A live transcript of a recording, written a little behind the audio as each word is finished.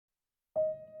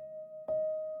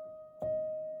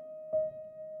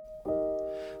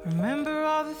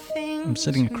I'm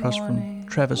sitting across from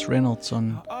Travis Reynolds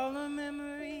on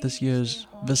this year's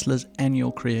Whistler's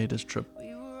annual creators trip.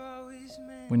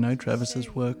 We know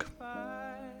Travis's work.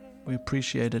 We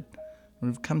appreciate it.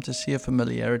 We've come to see a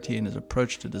familiarity in his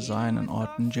approach to design and art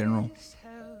in general.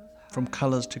 From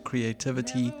colors to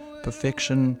creativity,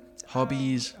 perfection,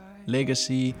 hobbies,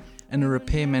 legacy, and a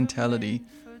repair mentality,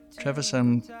 Travis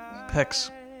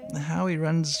unpacks how he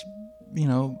runs,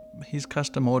 his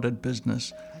custom-ordered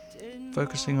business,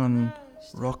 focusing on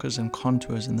rockers and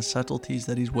contours and the subtleties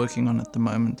that he's working on at the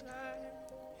moment.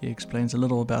 He explains a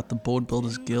little about the Board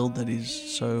Builders Guild that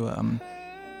he's so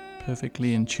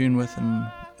perfectly in tune with,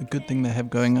 and a good thing they have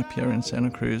going up here in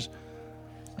Santa Cruz.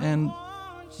 And,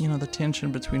 the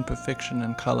tension between perfection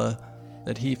and color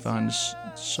that he finds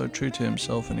so true to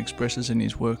himself and expresses in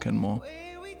his work and more.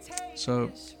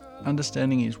 So,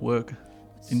 understanding his work,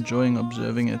 enjoying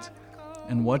observing it,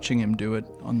 and watching him do it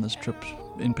on this trip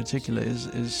in particular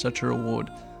is such a reward.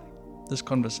 This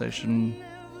conversation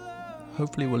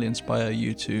hopefully will inspire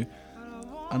you to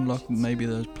unlock maybe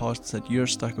those paths that you're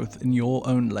stuck with in your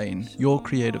own lane, your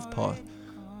creative path.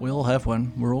 We all have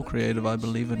one. We're all creative, I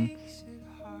believe, and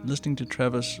listening to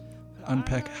Travis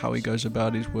unpack how he goes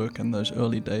about his work and those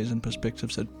early days and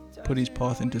perspectives that put his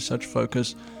path into such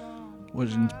focus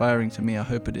was inspiring to me. I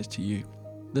hope it is to you.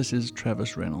 This is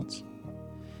Travis Reynolds.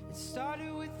 It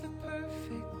started with the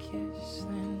perfect kiss,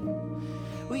 then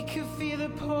we could feel the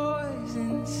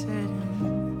poison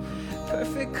setting.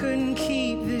 Perfect couldn't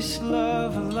keep this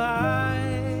love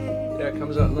alive. Yeah, it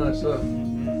comes out nice, huh?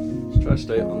 Just try to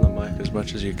stay on the mic as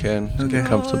much as you can. Get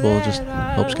comfortable, just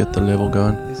helps get the level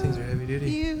going. These things are heavy duty.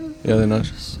 Yeah, they're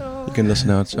nice. You can listen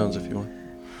how it sounds if you want.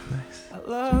 Nice.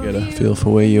 So you get a feel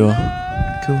for where you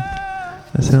are. Cool.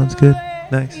 That sounds good.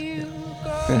 Nice.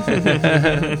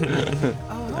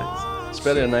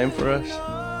 Spell your name for us.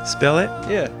 Spell it?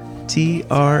 Yeah.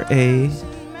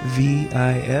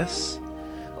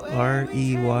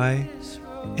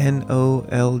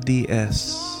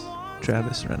 TravisReynolds.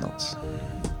 Travis Reynolds.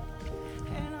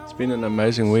 It's been an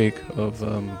amazing week of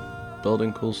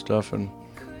building cool stuff, and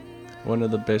one of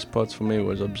the best parts for me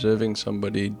was observing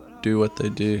somebody do what they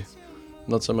do.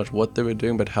 Not so much what they were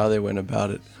doing, but how they went about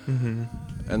it. Mm-hmm.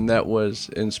 And that was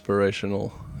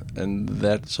inspirational, and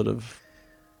that sort of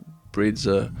breeds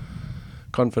a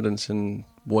confidence in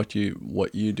what you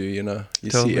do. You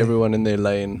Totally. See everyone in their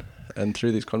lane, and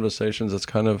through these conversations it's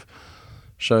kind of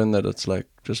shown that it's like,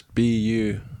 just be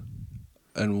you.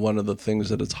 And one of the things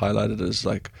that it's highlighted is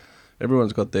like,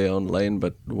 everyone's got their own lane,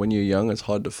 but when you're young it's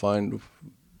hard to find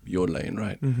your lane,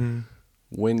 right? Mm-hmm.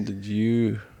 When did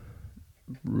you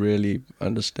really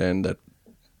understand that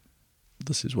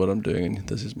this is what I'm doing and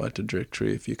this is my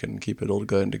trajectory, if you can keep it all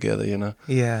going together,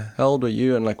 Yeah. How old were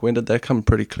you, and like when did that come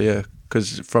pretty clear?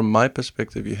 Because from my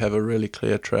perspective, you have a really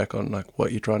clear track on like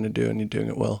what you're trying to do, and you're doing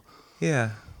it well.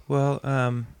 Yeah. Well,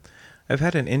 I've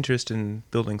had an interest in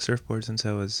building surfboards since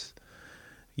I was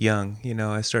young.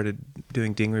 I started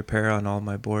doing ding repair on all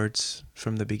my boards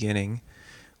from the beginning,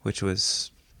 which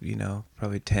was,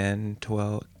 probably 10,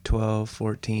 12,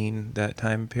 14, that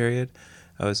time period.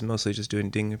 I was mostly just doing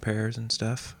ding repairs and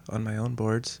stuff on my own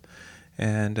boards.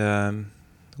 And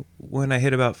when I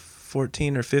hit about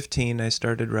 14 or 15, I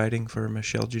started riding for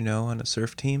Michel Junot on a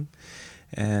surf team.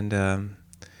 And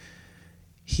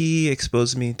he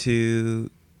exposed me to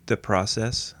the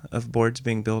process of boards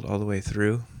being built all the way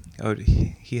through.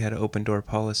 He had an open door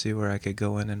policy where I could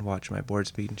go in and watch my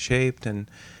boards being shaped and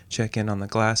check in on the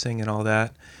glassing and all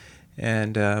that.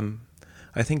 And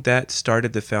I think that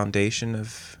started the foundation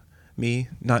of me,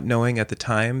 not knowing at the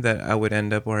time that I would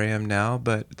end up where I am now,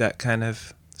 but that kind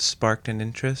of sparked an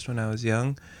interest when I was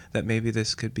young that maybe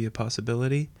this could be a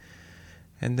possibility.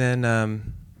 And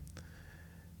then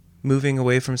moving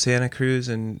away from Santa Cruz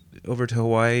and over to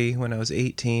Hawaii when I was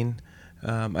 18,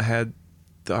 I had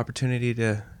the opportunity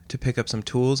to pick up some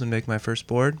tools and make my first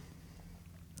board.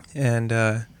 And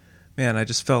man, I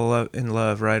just fell in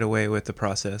love right away with the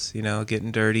process,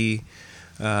 getting dirty,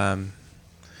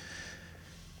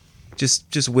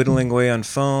 just whittling away on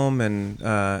foam, and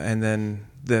then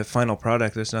the final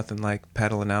product. There's nothing like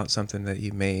paddling out something that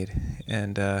you made.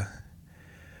 And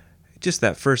just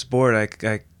that first board,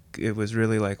 it was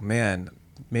really like, man,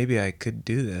 maybe I could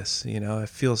do this. It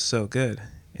feels so good.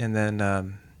 And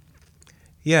then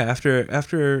yeah,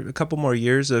 after a couple more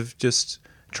years of just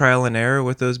trial and error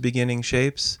with those beginning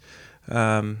shapes,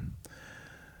 I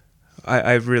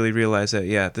really realized that,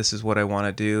 yeah, this is what I want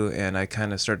to do, and I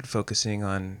kind of started focusing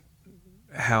on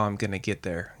how I'm going to get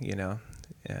there,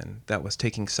 and that was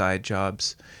taking side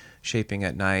jobs, shaping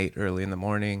at night, early in the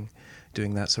morning,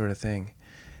 doing that sort of thing.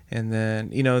 And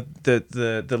then,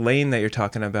 the lane that you're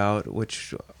talking about,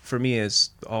 which for me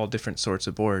is all different sorts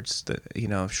of boards,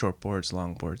 short boards,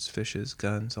 long boards, fishes,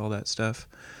 guns, all that stuff.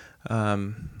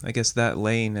 I guess that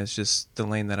lane is just the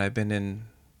lane that I've been in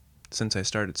since I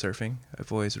started surfing.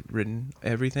 I've always ridden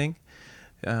everything,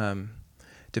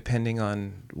 depending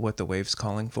on what the wave's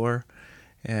calling for.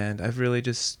 And I've really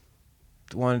just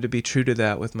wanted to be true to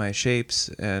that with my shapes.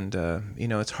 And,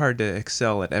 it's hard to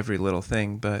excel at every little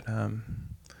thing, but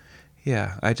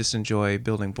I just enjoy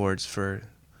building boards for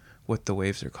what the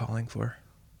waves are calling for.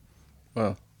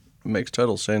 Well, it makes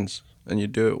total sense, and you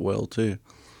do it well too.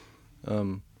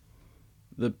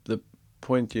 The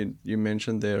point you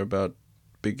mentioned there about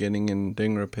beginning in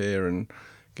ding repair and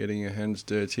getting your hands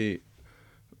dirty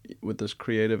with this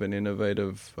creative and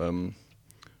innovative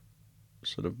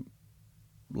sort of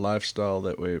lifestyle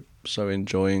that we're so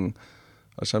enjoying,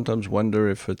 I sometimes wonder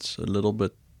if it's a little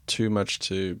bit too much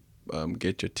to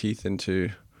get your teeth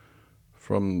into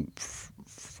from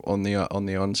on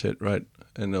the onset, right?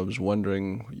 And I was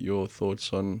wondering your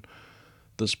thoughts on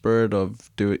the spirit of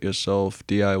do-it-yourself,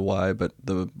 DIY, but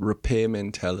the repair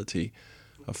mentality.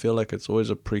 I feel like it's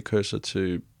always a precursor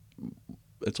to,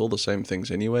 it's all the same things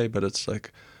anyway, but it's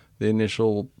like the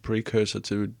initial precursor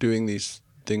to doing these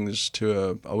things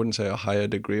to I wouldn't say a higher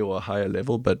degree or a higher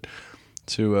level, but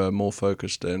to a more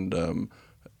focused and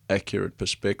accurate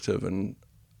perspective. And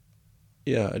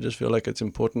I just feel like it's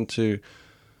important to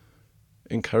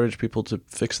encourage people to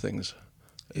fix things.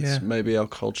 It's maybe our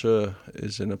culture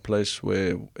is in a place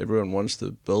where everyone wants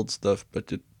to build stuff,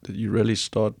 but you really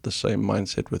start the same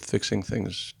mindset with fixing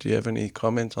things. Do you have any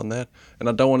comment on that? And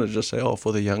I don't want to just say,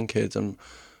 for the young kids. I'm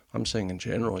saying in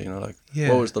general, what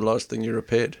was the last thing you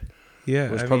repaired? Yeah,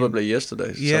 it was probably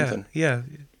yesterday. Something. Yeah.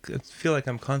 I feel like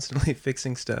I'm constantly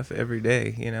fixing stuff every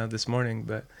day. This morning,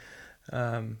 but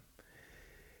I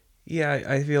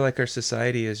feel like our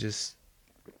society is just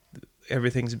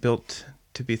everything's built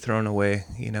to be thrown away,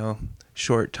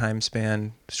 short time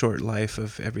span, short life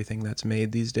of everything that's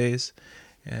made these days.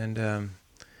 And,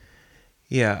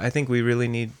 I think we really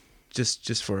need,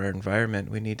 just for our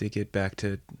environment, we need to get back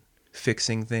to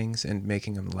fixing things and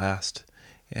making them last.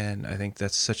 And I think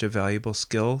that's such a valuable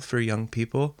skill for young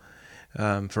people,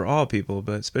 for all people,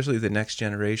 but especially the next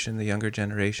generation, the younger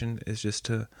generation, is just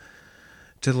to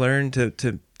learn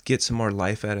to get some more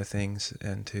life out of things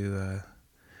and to,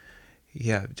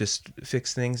 just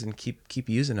fix things and keep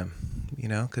using them,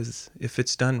 because if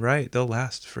it's done right, they'll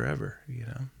last forever,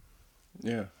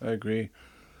 Yeah, I agree.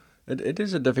 It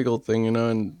is a difficult thing,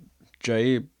 and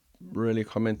Jay really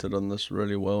commented on this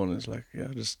really well, and it's like, I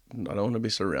don't want to be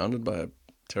surrounded by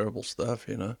terrible stuff,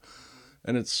 and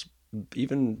it's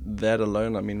even that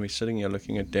alone. I mean, we're sitting here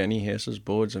looking at Danny Hess's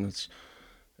boards, and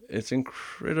it's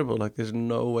incredible. Like, there's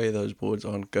no way those boards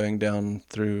aren't going down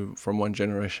through from one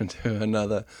generation to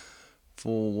another.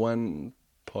 For one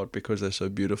part, because they're so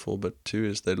beautiful, but two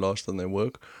is they last and they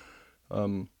work.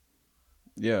 When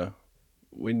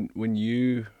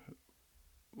you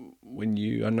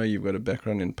I know you've got a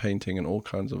background in painting and all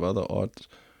kinds of other art.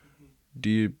 Do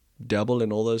you dabble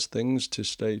in all those things to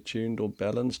stay tuned or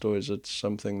balanced, or is it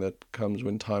something that comes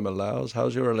when time allows?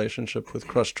 How's your relationship with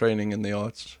cross training in the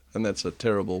arts? And that's a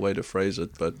terrible way to phrase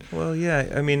it, but well,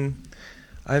 I mean,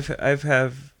 I've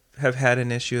had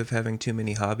an issue of having too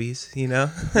many hobbies, Name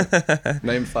 5.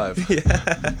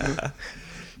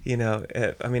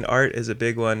 I mean, art is a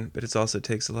big one, but it also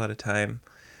takes a lot of time.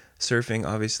 Surfing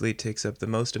obviously takes up the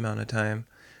most amount of time.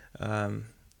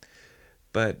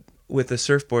 But with the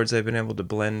surfboards, I've been able to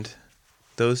blend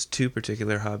those two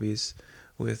particular hobbies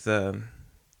with the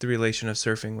relation of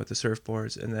surfing with the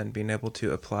surfboards, and then being able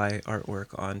to apply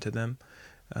artwork onto them,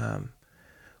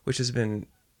 which has been,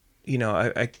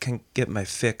 I can get my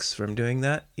fix from doing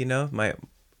that, my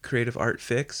creative art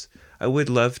fix. I would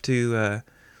love to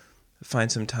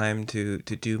find some time to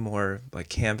do more like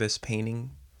canvas painting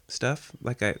stuff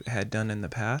like I had done in the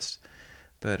past,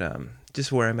 but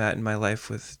just where I'm at in my life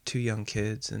with 2 young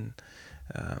kids and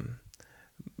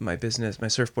my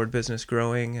surfboard business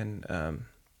growing and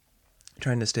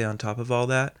trying to stay on top of all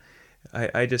that,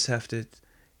 I just have to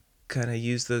kind of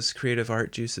use those creative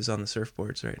art juices on the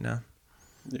surfboards right now.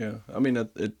 Yeah, I mean,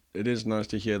 it is nice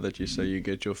to hear that you say you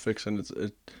get your fix, and it's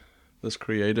this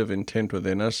creative intent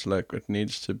within us, like, it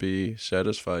needs to be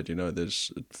satisfied. It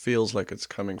feels like it's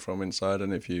coming from inside,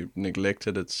 and if you neglect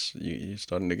it, you're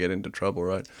starting to get into trouble,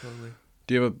 right? Totally.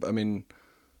 Do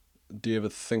you ever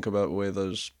think about where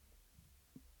those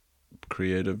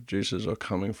creative juices are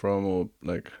coming from, or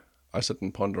like, I sit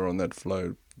and ponder on that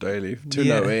flow daily to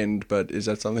no end, but is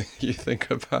that something you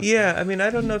think about? Yeah, I mean, I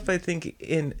don't know if I think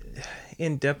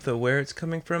in depth of where it's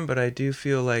coming from, but I do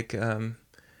feel like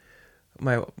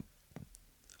my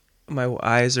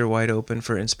eyes are wide open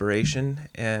for inspiration,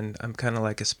 and I'm kind of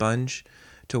like a sponge,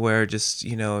 to where just,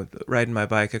 riding my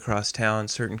bike across town,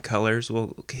 certain colors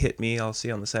will hit me. I'll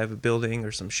see on the side of a building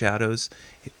or some shadows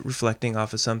reflecting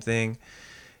off of something,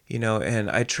 and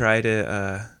I try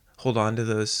to hold on to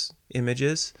those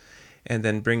images and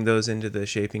then bring those into the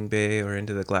shaping bay or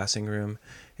into the glassing room,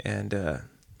 and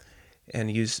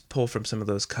pull from some of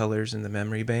those colors in the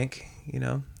memory bank,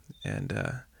 and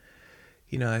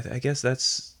I guess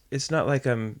it's not like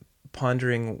I'm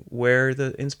pondering where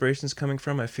the inspiration's coming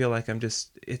from. I feel like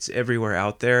it's everywhere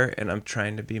out there, and I'm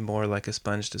trying to be more like a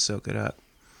sponge to soak it up.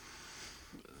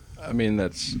 I mean,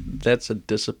 that's a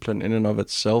discipline in and of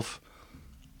itself,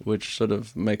 which sort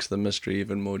of makes the mystery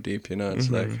even more deep. It's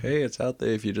like, hey, it's out there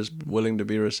if you're just willing to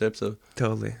be receptive.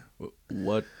 Totally.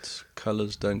 What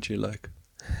colors don't you like?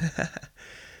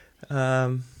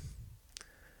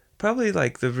 Probably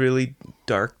like the really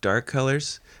dark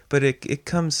colors, but it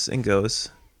comes and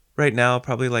goes. Right now,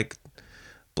 probably like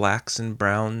blacks and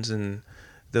browns and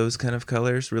those kind of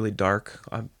colors, really dark.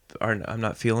 I'm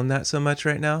not feeling that so much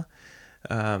right now.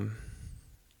 I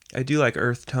do like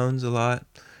earth tones a lot.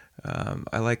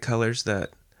 I like colors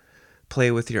that play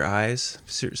with your eyes.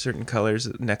 Certain colors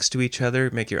next to each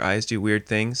other make your eyes do weird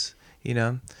things,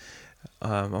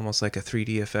 almost like a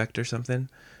 3D effect or something.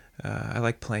 I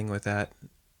like playing with that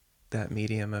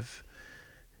medium of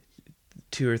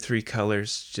 2 or 3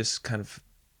 colors just kind of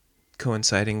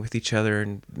coinciding with each other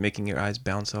and making your eyes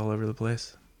bounce all over the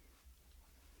place.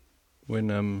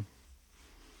 When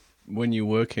you're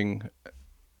working,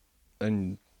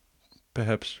 and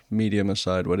perhaps medium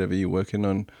aside, whatever you're working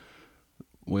on,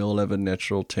 we all have a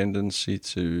natural tendency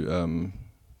to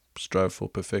strive for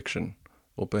perfection.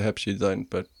 Or perhaps you don't,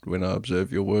 but when I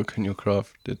observe your work and your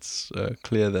craft, it's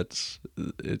clear that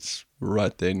it's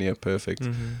right there near perfect.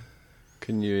 Mm-hmm.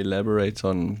 Can you elaborate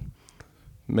on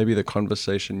maybe the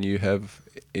conversation you have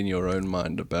in your own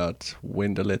mind about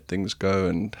when to let things go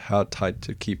and how tight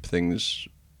to keep things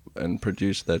and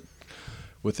produce that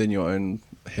within your own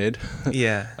head?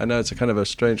 Yeah. I know it's a kind of a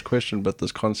strange question, but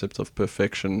this concept of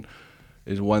perfection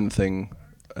is one thing,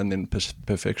 and then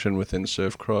perfection within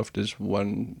surfcraft is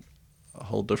a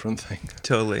whole different thing.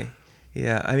 Totally.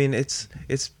 Yeah. I mean, it's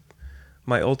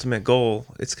my ultimate goal.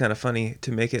 It's kind of funny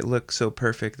to make it look so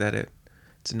perfect that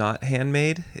it's not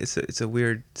handmade. It's a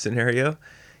weird scenario.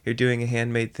 You're doing a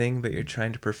handmade thing, but you're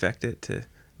trying to perfect it to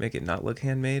make it not look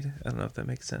handmade. I don't know if that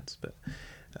makes sense, but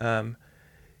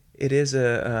it is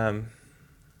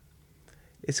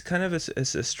it's kind of a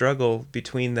struggle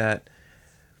between that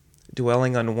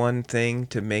dwelling on one thing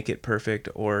to make it perfect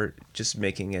or just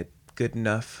making it good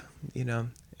enough,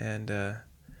 and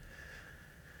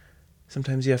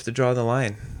sometimes you have to draw the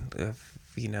line of,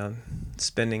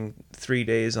 spending 3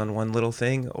 days on one little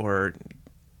thing or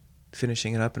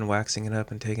finishing it up and waxing it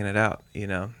up and taking it out,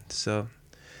 So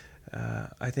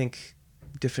I think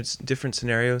different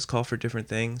scenarios call for different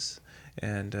things,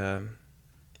 and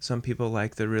some people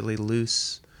like the really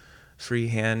loose,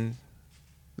 freehand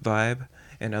vibe,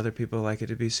 and other people like it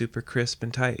to be super crisp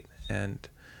and tight. And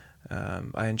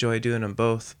I enjoy doing them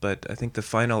both, but I think the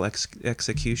final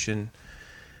execution,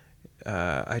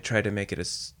 I try to make it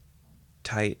as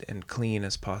tight and clean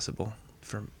as possible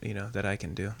that I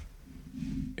can do.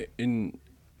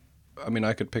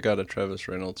 I could pick out a Travis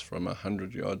Reynolds from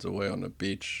 100 yards away on a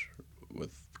beach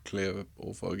with clear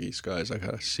or foggy skies.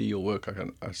 I see your work.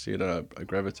 I see it. I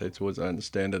gravitate towards it. I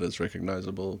understand it as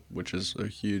recognizable, which is a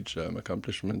huge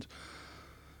accomplishment.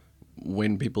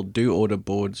 When people do order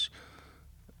boards,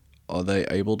 are they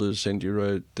able to send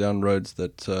you down roads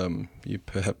that you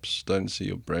perhaps don't see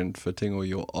your brand fitting or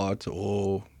your art,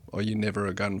 or are you never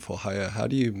a gun for hire? How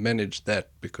do you manage that?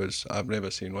 Because I've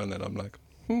never seen one that I'm like,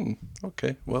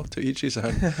 okay, well, to each his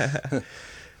own.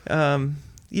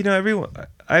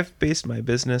 I've based my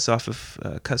business off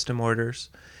of custom orders,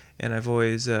 and I've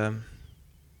always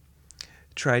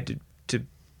tried to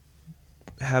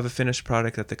have a finished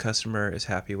product that the customer is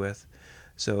happy with.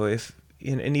 So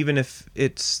even if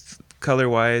it's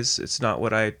color-wise, it's not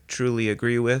what I truly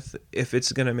agree with, if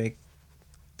it's going to make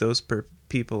those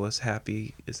people as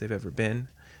happy as they've ever been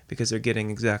because they're getting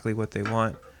exactly what they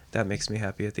want, that makes me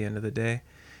happy at the end of the day.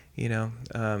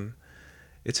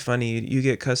 It's funny, you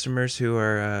get customers who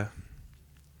are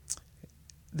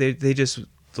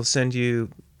they'll send you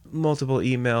multiple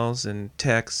emails and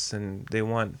texts, and they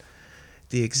want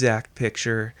the exact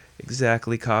picture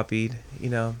exactly copied,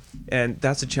 and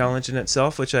that's a challenge in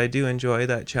itself, which I do enjoy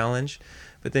that challenge.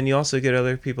 But then you also get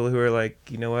other people who are like,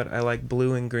 you know what, I like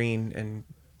blue and green, and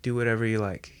do whatever you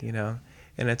like,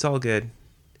 and it's all good.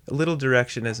 A little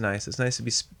direction is nice. It's nice to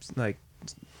be like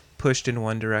pushed in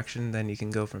one direction, then you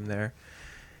can go from there.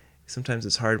 Sometimes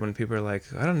it's hard when people are like,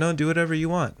 I don't know, do whatever you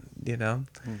want, you know,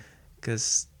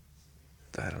 because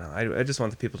I don't know. I just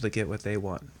want the people to get what they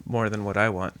want more than what I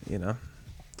want, you know.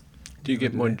 Do you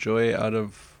get more joy out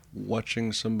of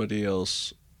watching somebody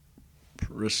else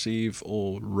receive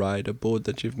or ride a board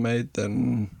that you've made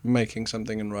than making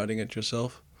something and riding it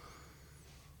yourself?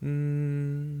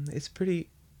 It's pretty,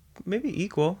 maybe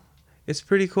equal. It's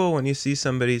pretty cool when you see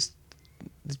somebody's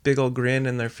this big old grin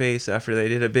in their face after they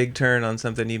did a big turn on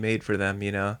something you made for them,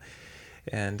 you know,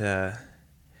 and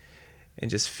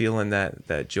just feeling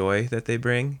that joy that they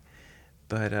bring.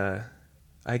 But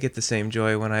I get the same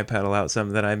joy when I paddle out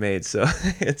something that I made, so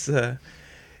it's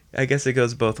I guess it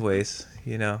goes both ways,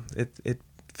 you know. It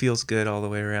feels good all the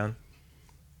way around.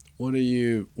 What are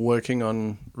you working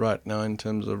on right now in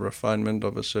terms of refinement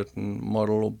of a certain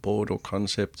model or board or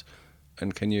concept,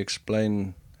 and can you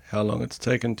explain how long it's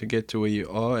taken to get to where you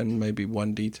are, and maybe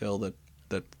one detail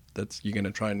that's you're going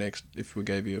to try next if we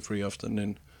gave you a free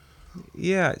afternoon?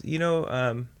 Yeah, you know,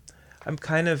 I'm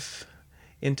kind of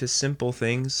into simple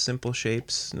things, simple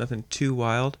shapes, nothing too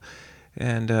wild.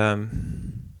 And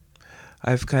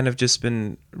I've kind of just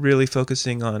been really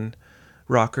focusing on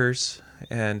rockers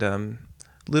and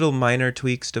little minor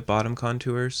tweaks to bottom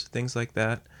contours, things like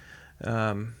that.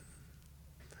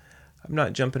 I'm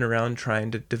not jumping around trying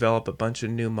to develop a bunch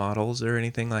of new models or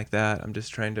anything like that. I'm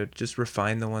just trying to just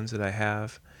refine the ones that I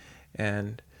have.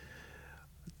 And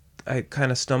I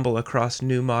kind of stumble across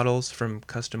new models from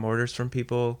custom orders from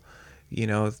people. You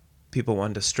know, people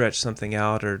wanting to stretch something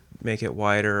out or make it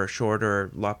wider or shorter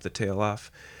or lop the tail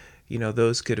off. You know,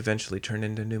 those could eventually turn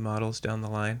into new models down the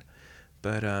line.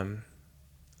 But I'm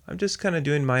just kind of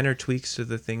doing minor tweaks to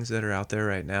the things that are out there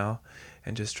right now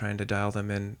and just trying to dial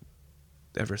them in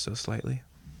ever so slightly.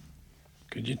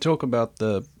 Could you talk about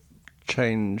the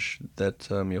change that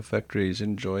your factory is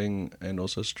enjoying and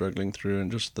also struggling through,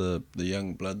 and just the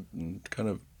young blood, and kind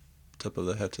of tip of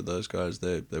the hat to those guys?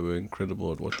 They were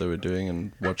incredible at what they were doing,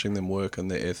 and watching them work and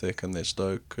their ethic and their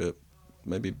stoke.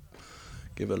 Maybe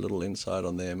give a little insight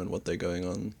on them and what they're going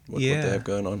on, what they have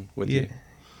going on with you.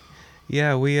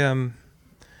 Yeah, we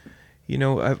you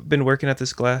know, I've been working at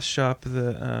this glass shop,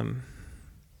 the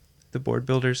Board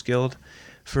Builders Guild,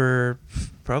 for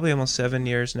probably almost 7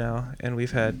 years now, and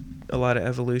we've had a lot of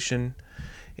evolution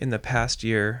in the past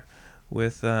year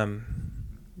with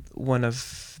one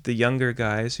of the younger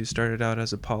guys who started out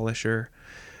as a polisher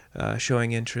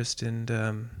showing interest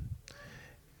in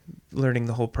learning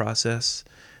the whole process,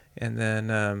 and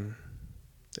then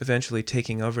eventually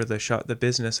taking over the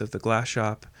business of the glass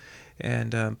shop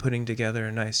and putting together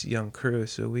a nice young crew.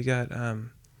 So we got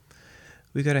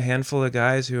a handful of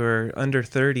guys who are under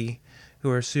 30 who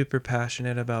are super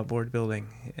passionate about board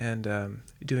building and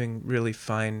doing really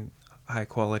fine, high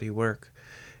quality work.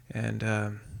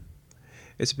 And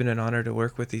it's been an honor to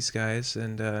work with these guys,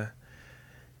 and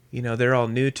you know, they're all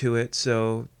new to it,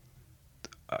 so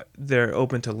they're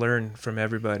open to learn from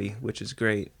everybody, which is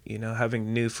great. You know,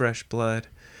 having new fresh blood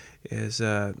is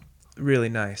really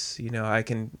nice. You know, I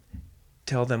can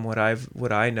tell them what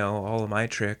I know, all of my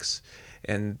tricks,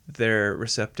 and they're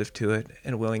receptive to it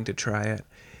and willing to try it.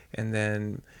 And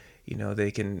then, you know,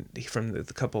 they can, from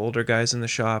the couple older guys in the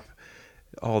shop,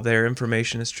 all their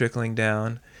information is trickling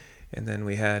down. And then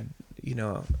we had, you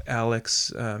know,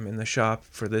 Alex in the shop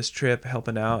for this trip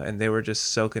helping out, and they were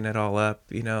just soaking it all up,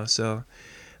 you know. So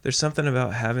there's something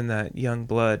about having that young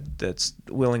blood that's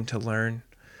willing to learn.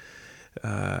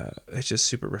 It's just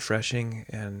super refreshing,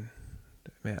 and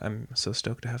man, I'm so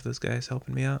stoked to have those guys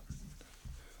helping me out.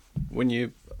 When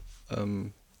you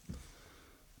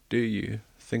do you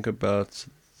think about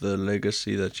the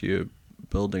legacy that you're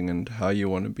building and how you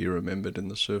want to be remembered in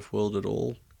the surf world at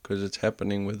all? Because it's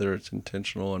happening whether it's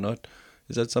intentional or not.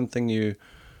 Is that something you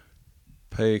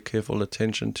pay careful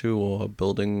attention to, or are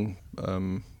building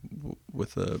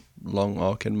with a long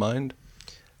arc in mind?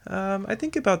 I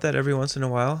think about that every once in a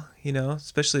while, you know,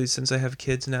 especially since I have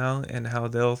kids now, and how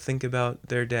they'll think about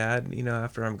their dad, you know,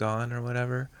 after I'm gone or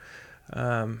whatever.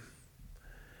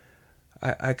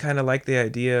 I kind of like the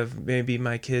idea of maybe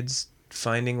my kids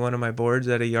finding one of my boards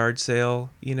at a yard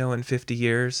sale, you know, in 50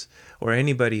 years, or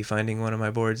anybody finding one of my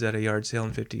boards at a yard sale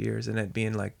in 50 years, and it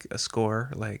being like a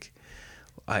score, like,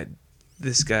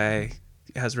 this guy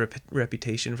has a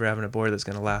reputation for having a board that's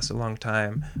going to last a long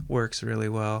time, works really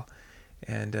well.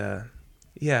 And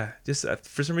yeah, just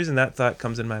for some reason that thought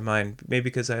comes in my mind, maybe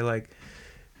because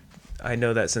I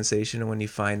know that sensation when you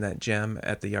find that gem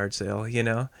at the yard sale, you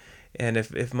know. And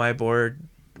if my board,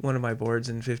 one of my boards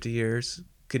in 50 years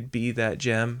could be that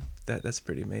gem, that's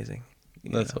pretty amazing.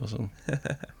 That's awesome.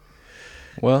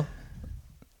 Well,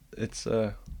 it's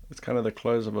kind of the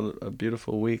close of a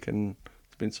beautiful week, and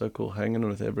it's been so cool hanging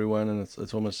with everyone, and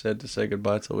it's almost sad to say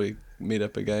goodbye till we meet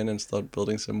up again and start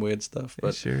building some weird stuff. But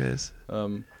it sure is.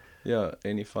 Yeah,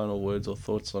 any final words or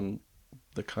thoughts on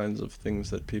the kinds of things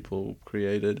that people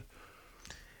created?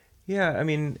 Yeah, I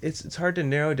mean, it's hard to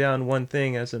narrow down one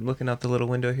thing. As I'm looking out the little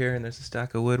window here, and there's a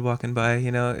stack of wood walking by,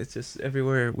 it's just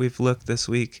everywhere we've looked this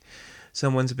week,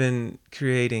 someone's been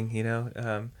creating,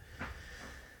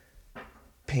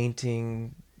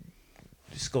 painting,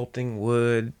 sculpting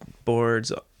wood,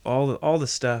 boards, all the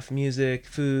stuff, music,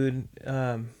 food,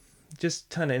 just a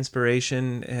ton of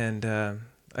inspiration. And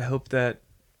I hope that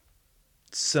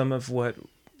some of what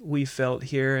we felt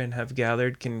here and have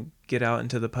gathered can get out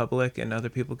into the public, and other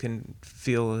people can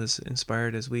feel as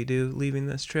inspired as we do leaving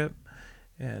this trip.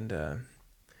 And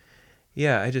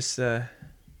I just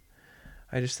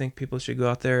think people should go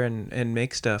out there and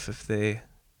make stuff if they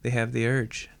have the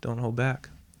urge. Don't hold back.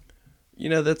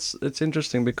 It's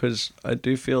interesting, because I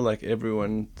do feel like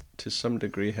everyone to some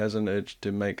degree has an urge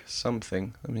to make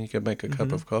something. I mean, you can make a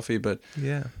cup of coffee, but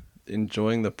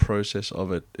enjoying the process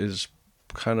of it is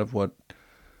kind of what,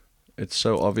 it's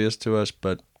so obvious to us,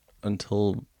 but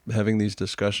until having these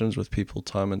discussions with people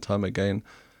time and time again,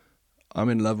 I'm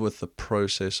in love with the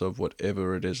process of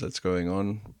whatever it is that's going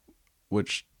on,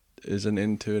 which is an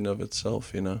in to and of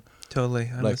itself, Totally,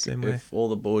 I'm the same way. If all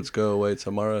the boards go away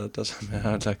tomorrow, it doesn't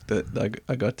matter.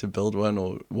 I got to build one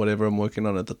or whatever I'm working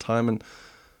on at the time, and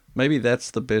maybe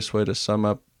that's the best way to sum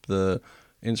up the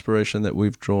inspiration that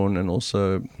we've drawn, and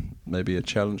also maybe a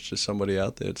challenge to somebody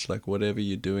out there. It's like, whatever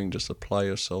you're doing, just apply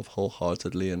yourself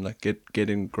wholeheartedly and get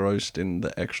engrossed in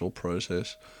the actual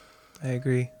process. I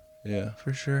agree. Yeah,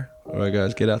 for sure. All right,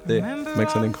 guys, get out there, make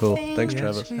something cool. Thanks,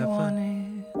 Travis. Have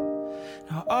fun.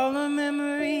 Now all the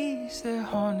memories, they're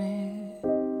haunted.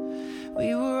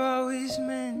 We were always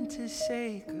meant to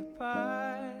say goodbye.